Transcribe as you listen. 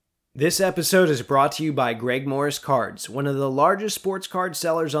This episode is brought to you by Greg Morris Cards, one of the largest sports card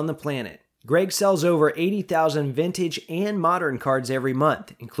sellers on the planet. Greg sells over 80,000 vintage and modern cards every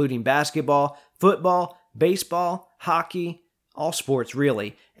month, including basketball, football, baseball, hockey, all sports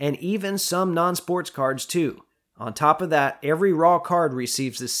really, and even some non-sports cards too. On top of that, every raw card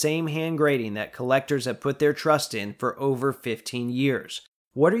receives the same hand grading that collectors have put their trust in for over 15 years.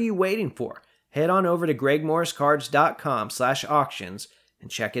 What are you waiting for? Head on over to gregmorriscards.com/auctions and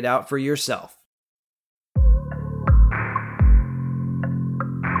check it out for yourself.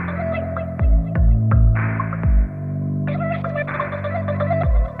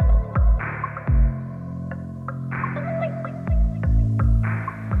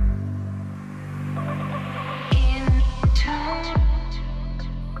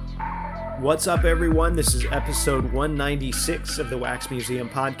 What's up, everyone? This is episode 196 of the Wax Museum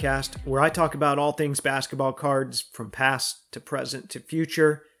podcast, where I talk about all things basketball cards from past to present to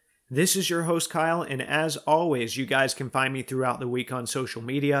future. This is your host, Kyle, and as always, you guys can find me throughout the week on social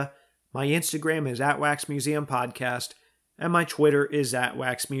media. My Instagram is at Wax Museum Podcast, and my Twitter is at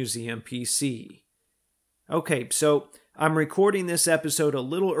Wax Museum PC. Okay, so I'm recording this episode a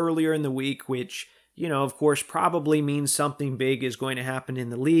little earlier in the week, which, of course, probably means something big is going to happen in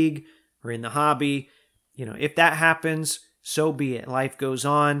the league or in the hobby. If that happens, so be it. Life goes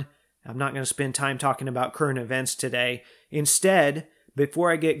on. I'm not going to spend time talking about current events today. Instead,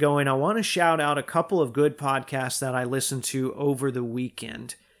 before I get going, I want to shout out a couple of good podcasts that I listened to over the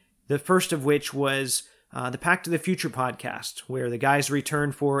weekend. The first of which was the Pack to the Future podcast, where the guys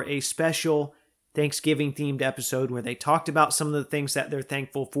returned for a special Thanksgiving-themed episode where they talked about some of the things that they're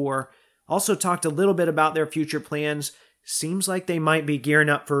thankful for. Also talked a little bit about their future plans. Seems like they might be gearing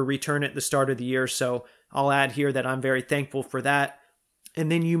up for a return at the start of the year, so I'll add here that I'm very thankful for that.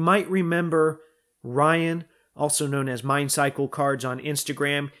 And then you might remember Ryan, also known as Mind Cycle Cards on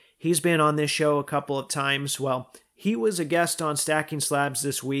Instagram. He's been on this show a couple of times. Well, he was a guest on Stacking Slabs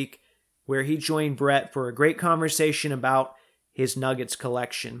this week, where he joined Brett for a great conversation about his Nuggets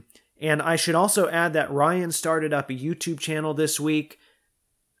collection. And I should also add that Ryan started up a YouTube channel this week.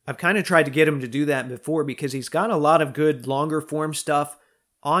 I've kind of tried to get him to do that before because he's got a lot of good longer form stuff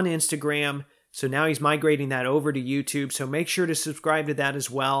on Instagram. So now he's migrating that over to YouTube. So make sure to subscribe to that as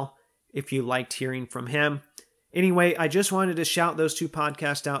well if you liked hearing from him. Anyway, I just wanted to shout those two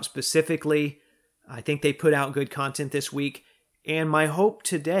podcasts out specifically. I think they put out good content this week. And my hope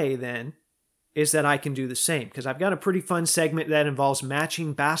today then is that I can do the same, because I've got a pretty fun segment that involves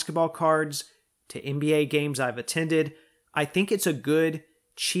matching basketball cards to NBA games I've attended. I think it's a good,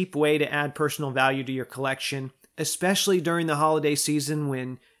 cheap way to add personal value to your collection, especially during the holiday season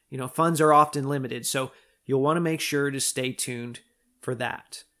when, funds are often limited. So you'll want to make sure to stay tuned for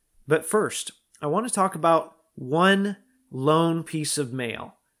that. But first, I want to talk about one lone piece of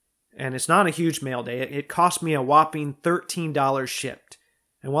mail. And it's not a huge mail day. It cost me a whopping $13 shipped.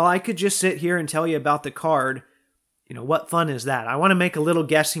 And while I could just sit here and tell you about the card, what fun is that? I want to make a little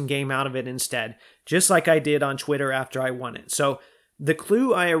guessing game out of it instead, just like I did on Twitter after I won it. So the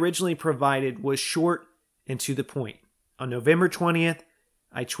clue I originally provided was short and to the point. On November 20th,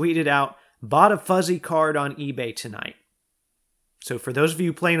 I tweeted out, "Bought a fuzzy card on eBay tonight." So for those of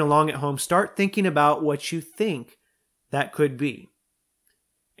you playing along at home, start thinking about what you think that could be.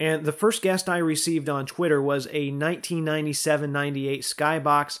 And the first guest I received on Twitter was a 1997-98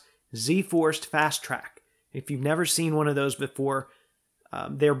 Skybox Z-Forced Fast Track. If you've never seen one of those before,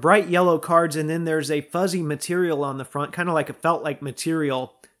 they're bright yellow cards, and then there's a fuzzy material on the front, kind of like a felt-like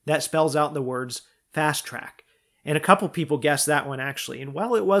material that spells out the words Fast Track. And a couple people guessed that one, actually. And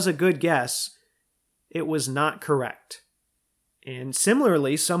while it was a good guess, it was not correct. And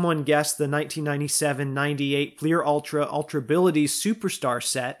similarly, someone guessed the 1997-98 Fleer Ultra Ultrability Superstar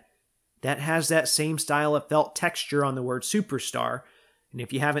set that has that same style of felt texture on the word Superstar. And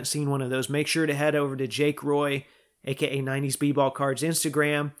if you haven't seen one of those, make sure to head over to Jake Roy, aka 90s B-Ball Cards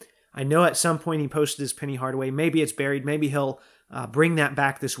Instagram. I know at some point he posted his Penny Hardaway. Maybe it's buried. Maybe he'll bring that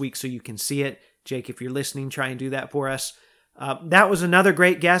back this week so you can see it. Jake, if you're listening, try and do that for us. That was another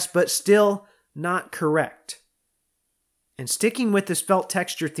great guess, but still not correct. And sticking with this felt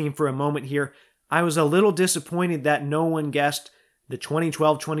texture theme for a moment here, I was a little disappointed that no one guessed the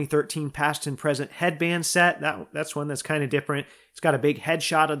 2012-2013 past and present headband set. That's one that's kind of different. It's got a big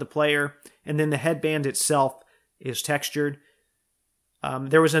headshot of the player, and then the headband itself is textured.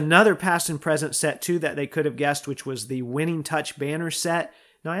 There was another past and present set too that they could have guessed, which was the Winning Touch banner set.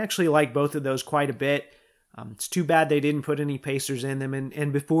 Now I actually like both of those quite a bit. It's too bad they didn't put any Pacers in them.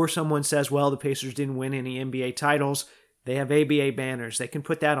 And before someone says, well, the Pacers didn't win any NBA titles, they have ABA banners. They can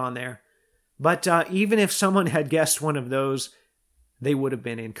put that on there. But even if someone had guessed one of those, they would have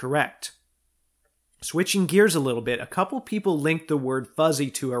been incorrect. Switching gears a little bit, a couple people linked the word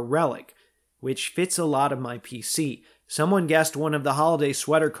fuzzy to a relic, which fits a lot of my PC. Someone guessed one of the holiday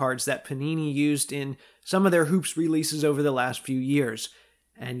sweater cards that Panini used in some of their Hoops releases over the last few years.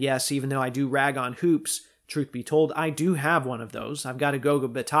 And yes, even though I do rag on Hoops, truth be told, I do have one of those. I've got a Goga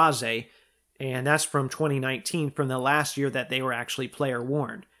Batase, and that's from 2019, from the last year that they were actually player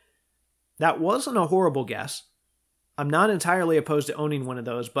worn. That wasn't a horrible guess. I'm not entirely opposed to owning one of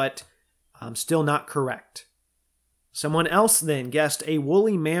those, but I'm still not correct. Someone else then guessed a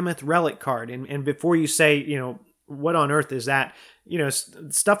woolly mammoth relic card, and before you say, what on earth is that?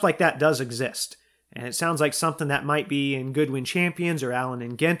 Stuff like that does exist. And it sounds like something that might be in Goodwin Champions or Allen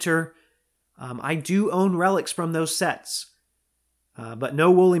and Ginter. I do own relics from those sets, but no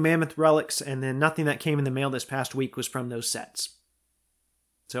woolly mammoth relics, and then nothing that came in the mail this past week was from those sets.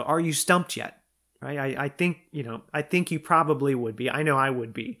 So are you stumped yet? Right? I think you probably would be. I know I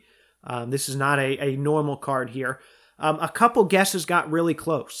would be. This is not a normal card here. A couple guesses got really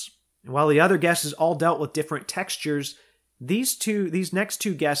close. And while the other guesses all dealt with different textures, these next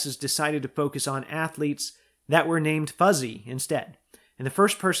two guesses decided to focus on athletes that were named Fuzzy instead. And the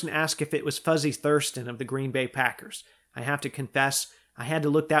first person asked if it was Fuzzy Thurston of the Green Bay Packers. I have to confess, I had to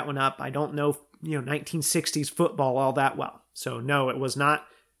look that one up. I don't know, 1960s football all that well. So no, it was not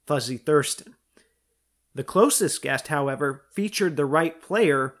Fuzzy Thurston. The closest guess, however, featured the right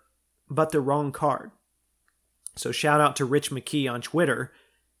player, but the wrong card. So shout out to Rich McKee on Twitter,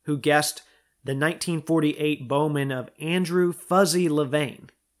 who guessed the 1948 Bowman of Andrew Fuzzy Levain.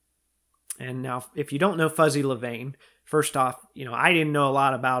 And now, if you don't know Fuzzy Levain, first off, I didn't know a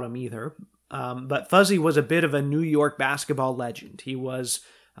lot about him either. But Fuzzy was a bit of a New York basketball legend. He was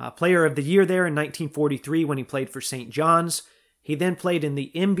player of the year there in 1943 when he played for St. John's. He then played in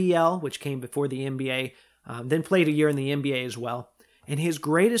the NBL, which came before the NBA, then played a year in the NBA as well. And his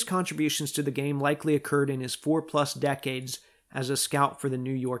greatest contributions to the game likely occurred in his 4+ decades as a scout for the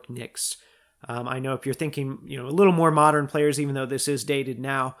New York Knicks. I know if you're thinking, a little more modern players, even though this is dated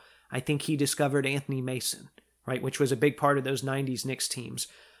now, I think he discovered Anthony Mason, right, which was a big part of those 90s Knicks teams.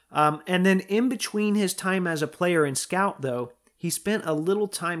 And then in between his time as a player and scout, though, he spent a little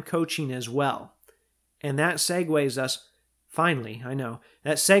time coaching as well. And that segues us, finally,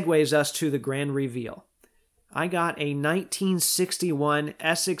 that segues us to the grand reveal. I got a 1961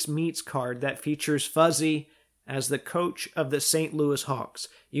 Essex Meats card that features Fuzzy as the coach of the St. Louis Hawks.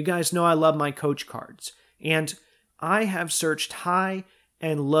 You guys know I love my coach cards. And I have searched high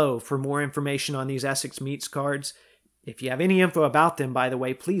and low for more information on these Essex Meats cards. If you have any info about them, by the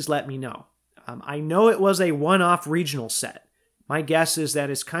way, please let me know. I know it was a one-off regional set. My guess is that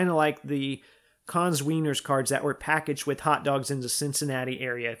it's kind of like the Cons Wieners cards that were packaged with hot dogs in the Cincinnati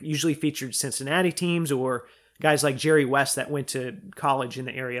area. Usually featured Cincinnati teams or guys like Jerry West that went to college in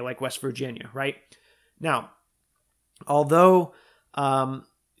the area like West Virginia, right? Now, although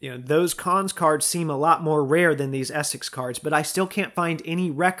those Cons cards seem a lot more rare than these Essex cards, but I still can't find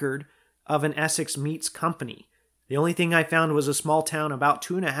any record of an Essex Meats company. The only thing I found was a small town about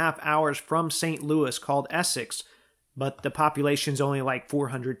 2.5 hours from St. Louis called Essex, but the population's only like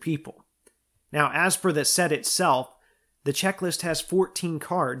 400 people. Now, as for the set itself, the checklist has 14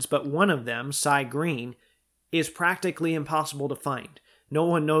 cards, but one of them, Cy Green, is practically impossible to find. No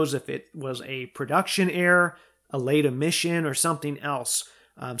one knows if it was a production error, a late emission, or something else.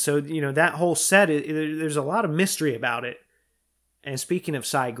 So that whole set, there's a lot of mystery about it. And speaking of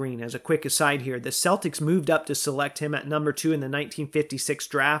Cy Green, as a quick aside here, the Celtics moved up to select him at number 2 in the 1956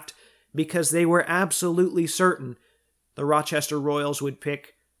 draft because they were absolutely certain the Rochester Royals would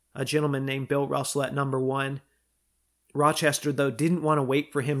pick a gentleman named Bill Russell at number 1. Rochester, though, didn't want to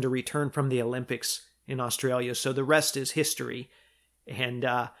wait for him to return from the Olympics in Australia, so the rest is history. And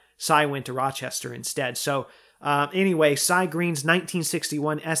Cy went to Rochester instead. So anyway, Cy Green's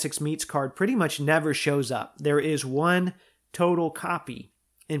 1961 Essex Meats card pretty much never shows up. There is one total copy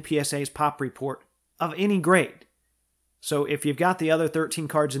in PSA's Pop Report of any grade. So if you've got the other 13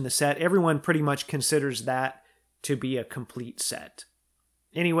 cards in the set, everyone pretty much considers that to be a complete set.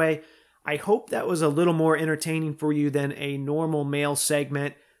 Anyway, I hope that was a little more entertaining for you than a normal mail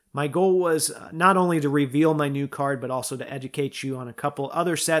segment. My goal was not only to reveal my new card, but also to educate you on a couple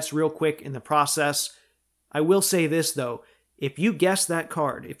other sets real quick in the process. I will say this, though. If you guessed that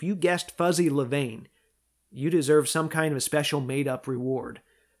card, if you guessed Fuzzy Levain, you deserve some kind of special made-up reward.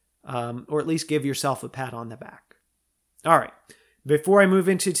 Or at least give yourself a pat on the back. All right. Before I move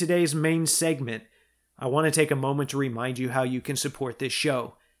into today's main segment, I want to take a moment to remind you how you can support this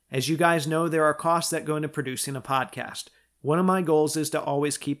show. As you guys know, there are costs that go into producing a podcast. One of my goals is to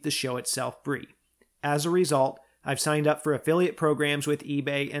always keep the show itself free. As a result, I've signed up for affiliate programs with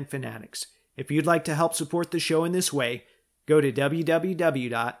eBay and Fanatics. If you'd like to help support the show in this way, go to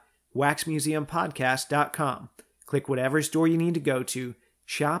www.waxmuseumpodcast.com. Click whatever store you need to go to,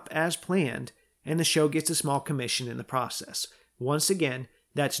 shop as planned, and the show gets a small commission in the process. Once again,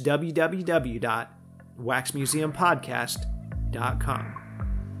 that's www.waxmuseumpodcast.com.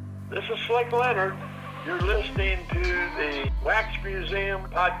 This is Slick Leonard. You're listening to the Wax Museum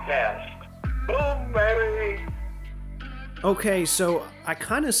Podcast. Boom, baby! Okay, so I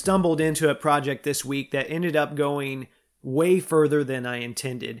kind of stumbled into a project this week that ended up going way further than I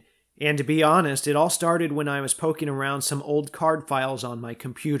intended. And to be honest, it all started when I was poking around some old card files on my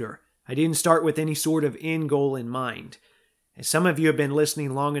computer. I didn't start with any sort of end goal in mind. And some of you have been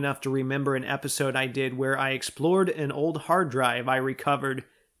listening long enough to remember an episode I did where I explored an old hard drive I recovered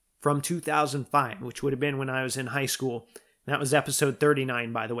from 2005, which would have been when I was in high school. That was episode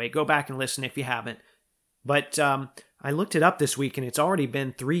 39, by the way. Go back and listen if you haven't. But I looked it up this week, and it's already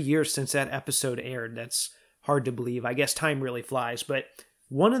been 3 years since that episode aired. That's hard to believe. I guess time really flies. But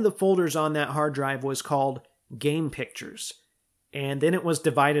one of the folders on that hard drive was called Game Pictures. And then it was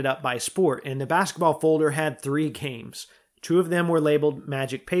divided up by sport. And the basketball folder had 3 games. 2 of them were labeled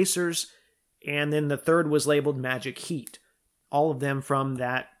Magic Pacers, and then the third was labeled Magic Heat. All of them from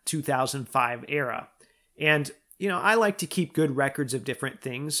that 2005 era. And, I like to keep good records of different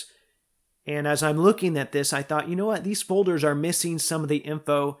things. And as I'm looking at this, I thought, you know what? These folders are missing some of the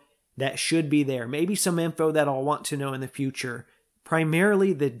info that should be there. Maybe some info that I'll want to know in the future.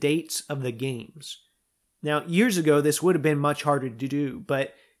 Primarily the dates of the games. Now, years ago, this would have been much harder to do,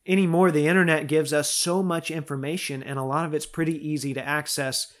 but anymore, the internet gives us so much information, and a lot of it's pretty easy to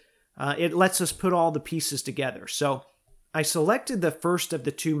access. It lets us put all the pieces together. So I selected the first of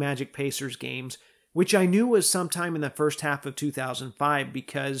the 2 Magic Pacers games, which I knew was sometime in the first half of 2005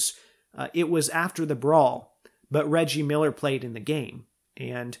 because it was after the brawl, but Reggie Miller played in the game.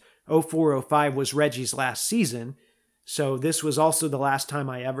 And 04-05 was Reggie's last season, so this was also the last time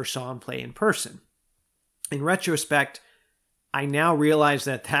I ever saw him play in person. In retrospect, I now realize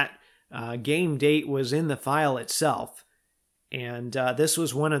that game date was in the file itself. And this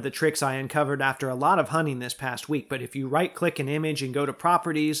was one of the tricks I uncovered after a lot of hunting this past week. But if you right-click an image and go to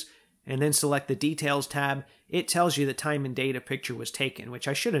Properties and then select the Details tab, it tells you the time and date a picture was taken, which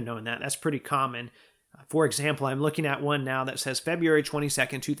I should have known that. That's pretty common. For example, I'm looking at one now that says February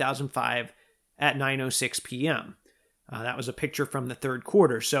 22nd, 2005 at 9:06 p.m. That was a picture from the third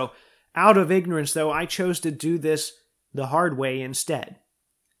quarter. So out of ignorance, though, I chose to do this the hard way instead.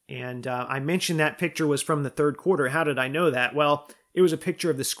 And I mentioned that picture was from the third quarter. How did I know that? Well, it was a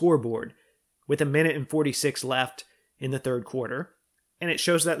picture of the scoreboard with 1:46 left in the third quarter. And it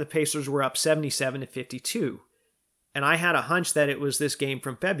shows that the Pacers were up 77-52. And I had a hunch that it was this game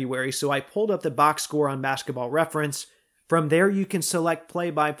from February, so I pulled up the box score on Basketball Reference. From there, you can select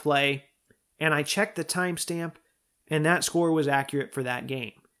play-by-play, and I checked the timestamp, and that score was accurate for that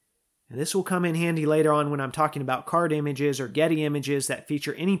game. And this will come in handy later on when I'm talking about card images or Getty images that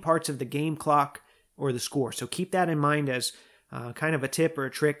feature any parts of the game clock or the score. So keep that in mind as kind of a tip or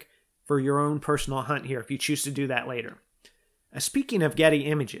a trick for your own personal hunt here if you choose to do that later. Speaking of Getty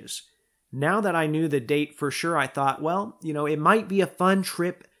images, now that I knew the date for sure, I thought, well, it might be a fun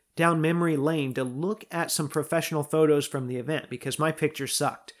trip down memory lane to look at some professional photos from the event because my pictures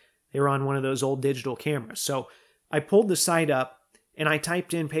sucked. They were on one of those old digital cameras. So I pulled the site up and I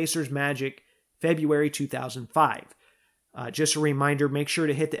typed in Pacers Magic February 2005. Just a reminder, make sure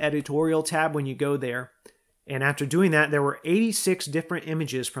to hit the editorial tab when you go there. And after doing that, there were 86 different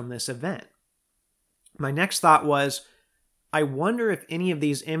images from this event. My next thought was, I wonder if any of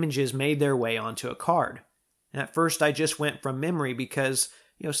these images made their way onto a card. And at first, I just went from memory because,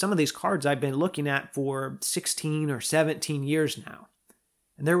 some of these cards I've been looking at for 16 or 17 years now.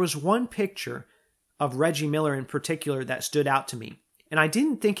 And there was one picture of Reggie Miller in particular that stood out to me. And I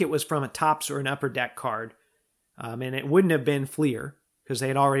didn't think it was from a Topps or an Upper Deck card. And it wouldn't have been Fleer because they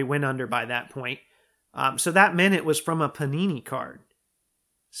had already went under by that point. So that meant it was from a Panini card.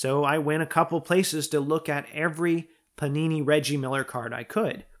 So I went a couple places to look at every Panini Reggie Miller card I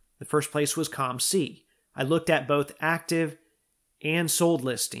could. The first place was ComC. I looked at both active and sold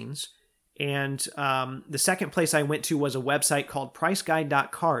listings. And the second place I went to was a website called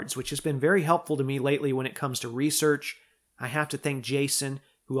PriceGuide.Cards, which has been very helpful to me lately when it comes to research. I have to thank Jason,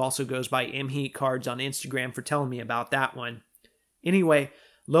 who also goes by MHeat Cards on Instagram, for telling me about that one. Anyway,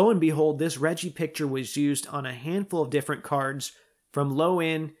 lo and behold, this Reggie picture was used on a handful of different cards from low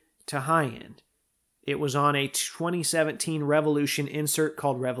end to high end. It was on a 2017 Revolution insert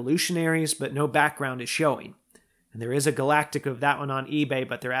called Revolutionaries, but no background is showing. And there is a Galactic of that one on eBay,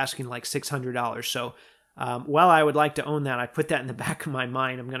 but they're asking like $600. So While I would like to own that, I put that in the back of my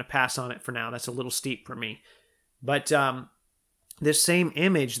mind. I'm going to pass on it for now. That's a little steep for me. But this same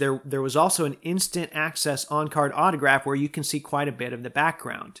image, there was also an instant access on-card autograph where you can see quite a bit of the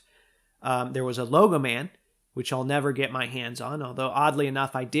background. There was a Logo Man, which I'll never get my hands on, although oddly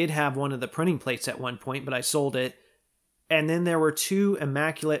enough, I did have one of the printing plates at one point, but I sold it. And then there were 2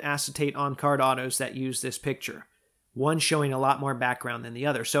 Immaculate Acetate on-card autos that used this picture, one showing a lot more background than the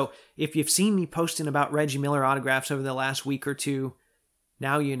other. So if you've seen me posting about Reggie Miller autographs over the last week or two,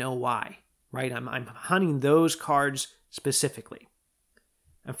 now you know why, right? I'm hunting those cards specifically.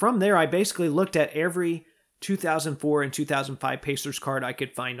 And from there, I basically looked at every 2004 and 2005 Pacers card I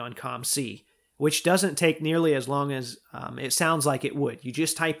could find on COMC, which doesn't take nearly as long as it sounds like it would. You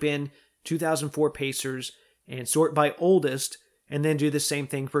just type in 2004 Pacers and sort by oldest, and then do the same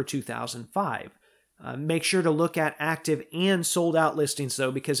thing for 2005. Make sure to look at active and sold out listings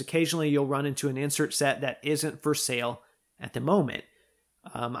though, because occasionally you'll run into an insert set that isn't for sale at the moment.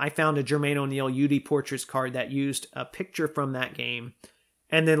 I found a Jermaine O'Neal UD Portraits card that used a picture from that game.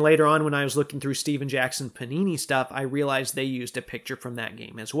 And then later on, when I was looking through Steven Jackson Panini stuff, I realized they used a picture from that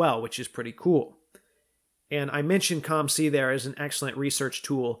game as well, which is pretty cool. And I mentioned COMC there as an excellent research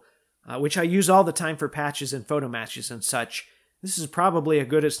tool, which I use all the time for patches and photo matches and such. This is probably as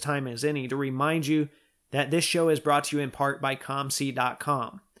good a time as any to remind you that this show is brought to you in part by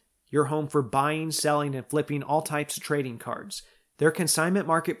COMC.com, your home for buying, selling, and flipping all types of trading cards. Their consignment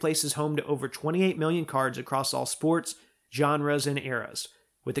marketplace is home to over 28 million cards across all sports, genres, and eras.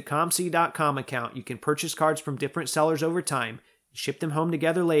 With the COMC.com account, you can purchase cards from different sellers over time, ship them home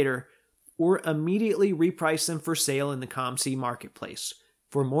together later, or immediately reprice them for sale in the COMC marketplace.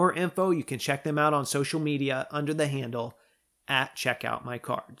 For more info, you can check them out on social media under the handle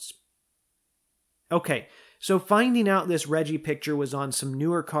 @CheckoutMyCards. Okay, so finding out this Reggie picture was on some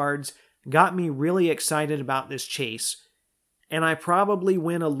newer cards got me really excited about this chase, and I probably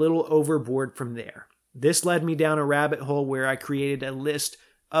went a little overboard from there. This led me down a rabbit hole where I created a list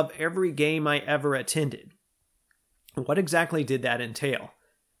of every game I ever attended. What exactly did that entail?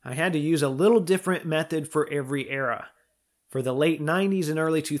 I had to use a little different method for every era. For the late 90s and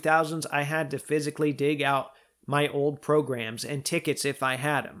early 2000s, I had to physically dig out my old programs and tickets if I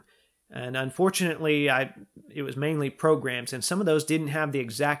had them. And unfortunately, it was mainly programs, and some of those didn't have the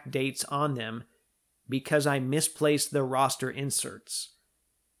exact dates on them because I misplaced the roster inserts.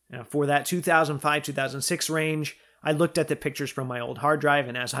 Now, for that 2005-2006 range, I looked at the pictures from my old hard drive,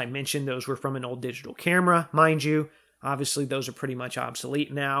 and as I mentioned, those were from an old digital camera, mind you. Obviously, those are pretty much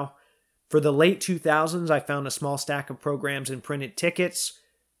obsolete now. For the late 2000s, I found a small stack of programs and printed tickets,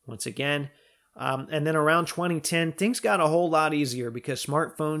 once again. And then around 2010, things got a whole lot easier because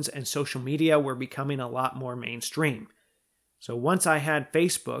smartphones and social media were becoming a lot more mainstream. So once I had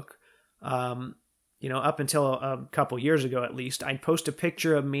Facebook, up until a couple years ago at least, I'd post a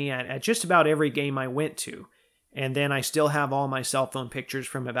picture of me at just about every game I went to. And then I still have all my cell phone pictures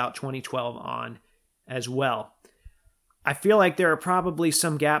from about 2012 on as well. I feel like there are probably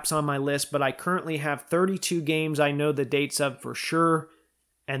some gaps on my list, but I currently have 32 games I know the dates of for sure,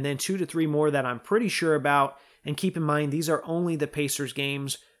 and then 2 to 3 more that I'm pretty sure about. And keep in mind, these are only the Pacers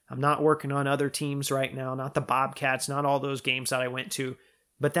games. I'm not working on other teams right now, not the Bobcats, not all those games that I went to,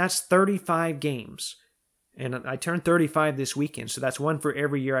 but that's 35 games. And I turned 35 this weekend, so that's one for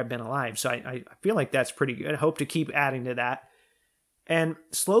every year I've been alive. So I feel like that's pretty good. I hope to keep adding to that. And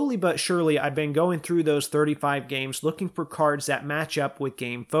slowly but surely, I've been going through those 35 games looking for cards that match up with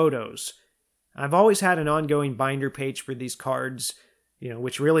game photos. I've always had an ongoing binder page for these cards,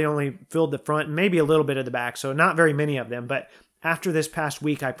 which really only filled the front and maybe a little bit of the back, so not very many of them. But after this past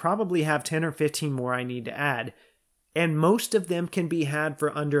week, I probably have 10 or 15 more I need to add. And most of them can be had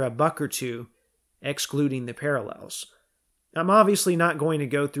for under $1 or $2, excluding the parallels. I'm obviously not going to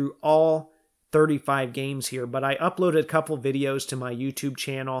go through all 35 games here, but I uploaded a couple videos to my YouTube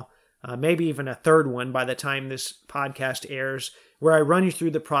channel, maybe even a third one by the time this podcast airs, where I run you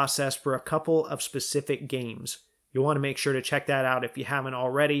through the process for a couple of specific games. You'll want to make sure to check that out if you haven't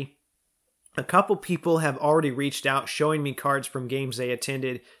already. A couple people have already reached out showing me cards from games they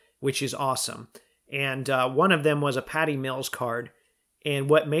attended, which is awesome. And one of them was a Patty Mills card. And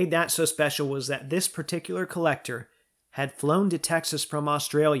what made that so special was that this particular collector had flown to Texas from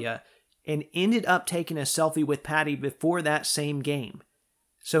Australia and ended up taking a selfie with Patty before that same game.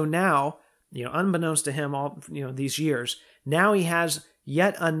 So now, unbeknownst to him all these years, now he has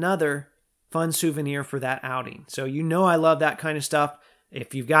yet another fun souvenir for that outing. So I love that kind of stuff.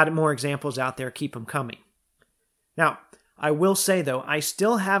 If you've got more examples out there, keep them coming. Now, I will say though, I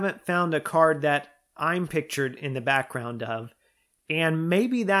still haven't found a card that I'm pictured in the background of, And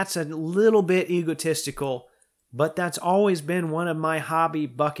maybe that's a little bit egotistical, but that's always been one of my hobby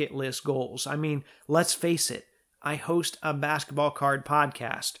bucket list goals. I mean, let's face it, I host a basketball card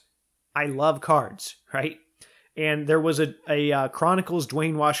podcast. I love cards, right? And there was a Chronicles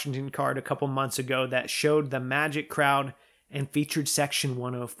Dwayne Washington card a couple months ago that showed the Magic crowd and featured Section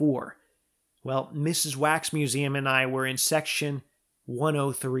 104. Well, Mrs. Wax Museum and I were in Section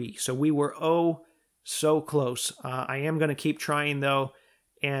 103, so we were so close. I am going to keep trying though,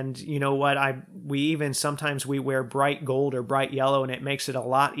 and you know what? Sometimes we wear bright gold or bright yellow, and it makes it a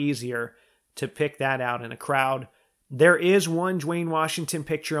lot easier to pick that out in a crowd. There is one Dwayne Washington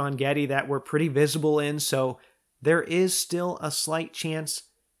picture on Getty that we're pretty visible in, so there is still a slight chance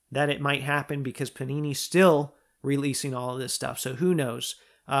that it might happen because Panini's still releasing all of this stuff, so who knows?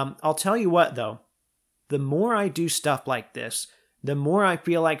 I'll tell you what though, the more I do stuff like this, the more I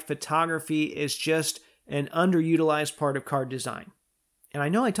feel like photography is just an underutilized part of card design. And I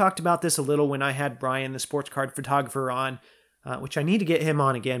know I talked about this a little when I had Brian, the sports card photographer, on, which I need to get him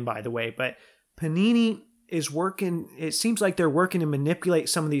on again, by the way, but Panini is working, it seems like they're working to manipulate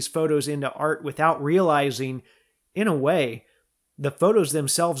some of these photos into art without realizing, in a way, the photos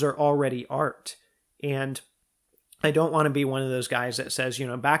themselves are already art. And I don't want to be one of those guys that says,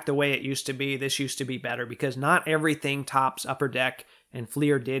 back the way it used to be, this used to be better, because not everything Topps, Upper Deck, and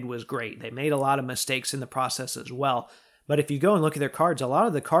Fleer did was great. They made a lot of mistakes in the process as well. But if you go and look at their cards, a lot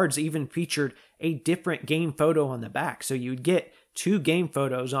of the cards even featured a different game photo on the back. So you'd get 2 game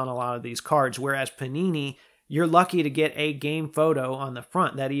photos on a lot of these cards, whereas Panini, you're lucky to get a game photo on the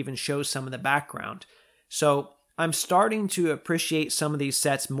front that even shows some of the background. So I'm starting to appreciate some of these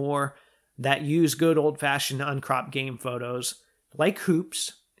sets more that use good old-fashioned uncropped game photos, like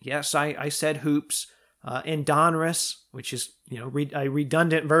Hoops. Yes, I said Hoops. And Donruss, which is a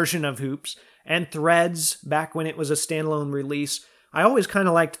redundant version of Hoops, and Threads, back when it was a standalone release. I always kind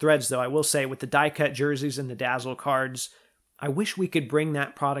of liked Threads, though, I will say, with the die-cut jerseys and the Dazzle cards. I wish we could bring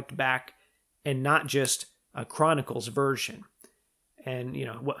that product back and not just a Chronicles version. And,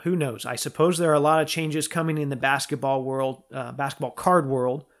 who knows? I suppose there are a lot of changes coming in the basketball world, basketball card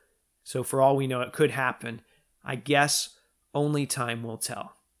world. So for all we know, it could happen. I guess only time will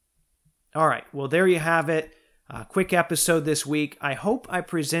tell. All right, well, there you have it. A quick episode this week. I hope I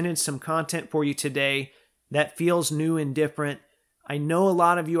presented some content for you today that feels new and different. I know a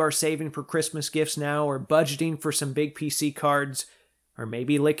lot of you are saving for Christmas gifts now, or budgeting for some big PC cards, or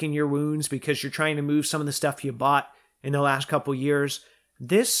maybe licking your wounds because you're trying to move some of the stuff you bought in the last couple years.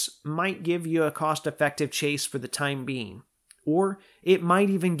 This might give you a cost-effective chase for the time being. Or it might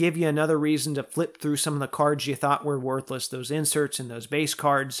even give you another reason to flip through some of the cards you thought were worthless, those inserts and those base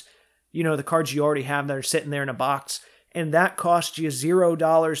cards, the cards you already have that are sitting there in a box, and that cost you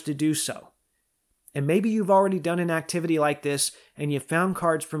 $0 to do so. And maybe you've already done an activity like this and you've found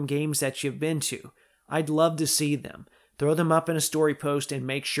cards from games that you've been to. I'd love to see them. Throw them up in a story post and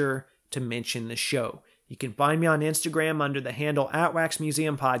make sure to mention the show. You can find me on Instagram under the handle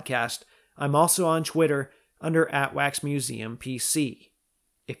 @WaxMuseumPodcast. I'm also on Twitter under @WaxMuseumPC.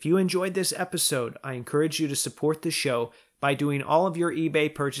 If you enjoyed this episode, I encourage you to support the show by doing all of your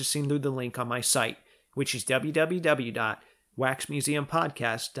eBay purchasing through the link on my site, which is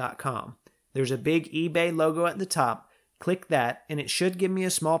www.waxmuseumpodcast.com. There's a big eBay logo at the top. Click that, and it should give me a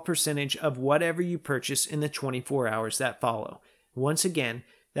small percentage of whatever you purchase in the 24 hours that follow. Once again,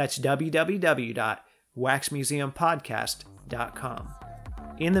 that's www.waxmuseumpodcast.com.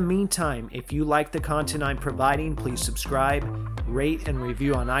 In the meantime, if you like the content I'm providing, please subscribe, rate, and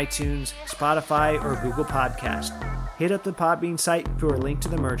review on iTunes, Spotify, or Google Podcast. Hit up the Podbean site for a link to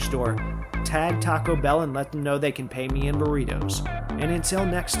the merch store. Tag Taco Bell and let them know they can pay me in burritos. And until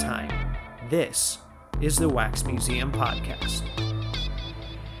next time, this is the Wax Museum Podcast.